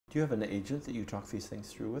Do you have an agent that you talk these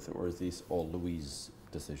things through with, or is these all Louise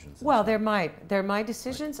decisions? Well, they're my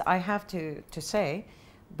decisions, right. I have to say,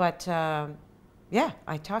 but yeah,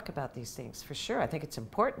 I talk about these things for sure. I think it's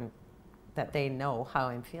important that they know how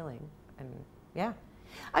I'm feeling, and yeah.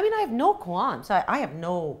 I mean, I have no qualms. I have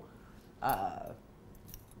no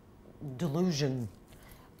delusion.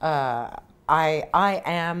 I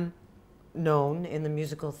am known in the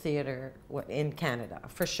musical theater in Canada,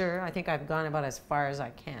 for sure. I think I've gone about as far as I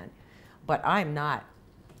can. But I'm not,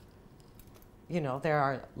 you know, there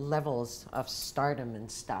are levels of stardom and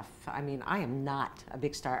stuff. I mean, I am not a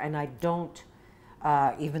big star, and I don't,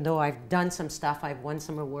 even though I've done some stuff, I've won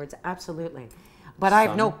some awards, absolutely. But I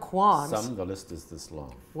have no qualms. Some, the list is this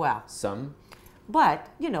long. Well. Some. But,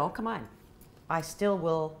 you know, come on. I still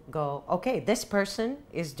will go, okay, this person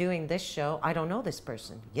is doing this show. I don't know this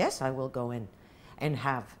person. Yes, I will go in and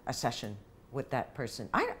have a session with that person.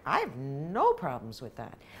 I have no problems with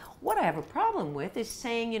that. What I have a problem with is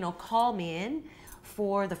saying, you know, call me in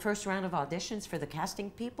for the first round of auditions for the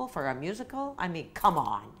casting people for a musical. I mean, come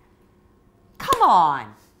on. Come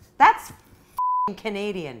on. That's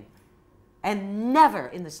Canadian. And never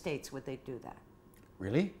in the States would they do that.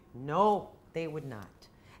 Really? No, they would not.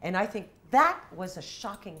 And I think that was a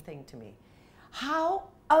shocking thing to me. How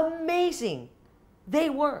amazing they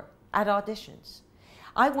were at auditions.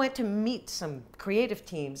 I went to meet some creative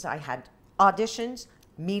teams. I had auditions,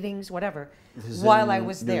 meetings, whatever, while I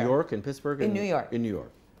was there. New York and Pittsburgh? In New York. In New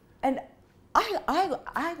York. And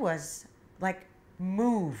I was like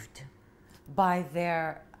moved by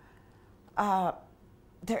their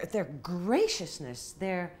graciousness.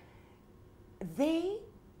 They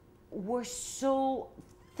were so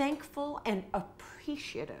thankful and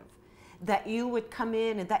appreciative that you would come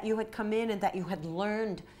in and that you had come in and that you had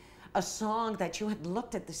learned a song, that you had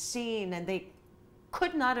looked at the scene, and they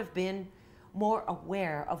could not have been more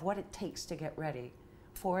aware of what it takes to get ready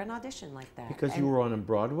for an audition like that. Because you were on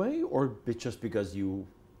Broadway, or just because you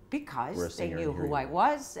because they knew who I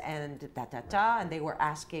was and and they were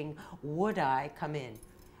asking, would I come in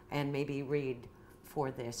and maybe read for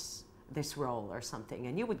this role or something?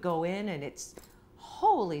 And you would go in and it's,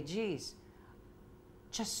 holy geez,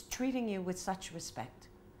 just treating you with such respect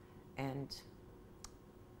and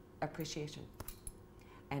appreciation.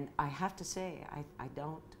 And I have to say, I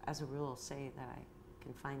don't, as a rule, say that I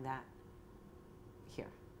can find that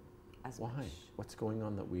here as much. Why? What's going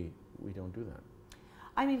on that we don't do that?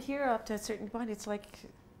 I mean, here up to a certain point, it's like,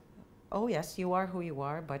 oh yes, you are who you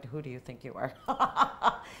are, but who do you think you are?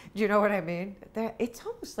 Do you know what I mean? It's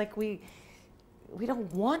almost like we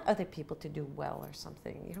don't want other people to do well or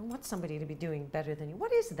something. You don't want somebody to be doing better than you.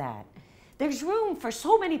 What is that? There's room for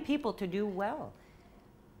so many people to do well.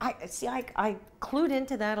 I clued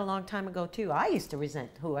into that a long time ago too. I used to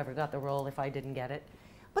resent whoever got the role if I didn't get it.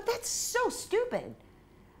 But that's so stupid.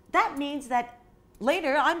 That means that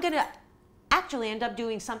later I'm going to actually end up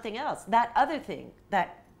doing something else. That other thing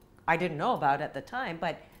that I didn't know about at the time.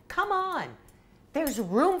 But come on. There's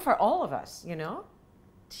room for all of us, you know?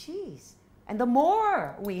 Jeez. And the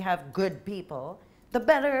more we have good people, the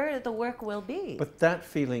better the work will be. But that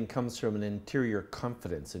feeling comes from an interior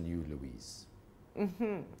confidence in you, Louise.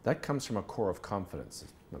 Mm-hmm. That comes from a core of confidence.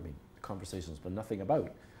 I mean, conversation's been nothing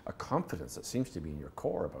about a confidence that seems to be in your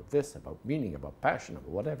core about this, about meaning, about passion, about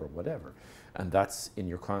whatever. And that's in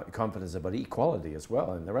your confidence about equality as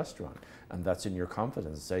well in the restaurant. And that's in your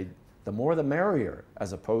confidence. Say, the more the merrier,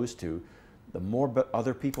 as opposed to the more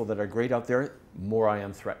other people that are great out there, more I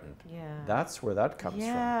am threatened. Yeah. That's where that comes from.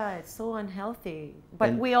 Yeah, it's so unhealthy.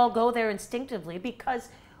 But we all go there instinctively because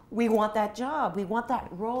we want that job, we want that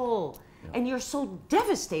role. Yeah. And you're so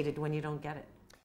devastated when you don't get it.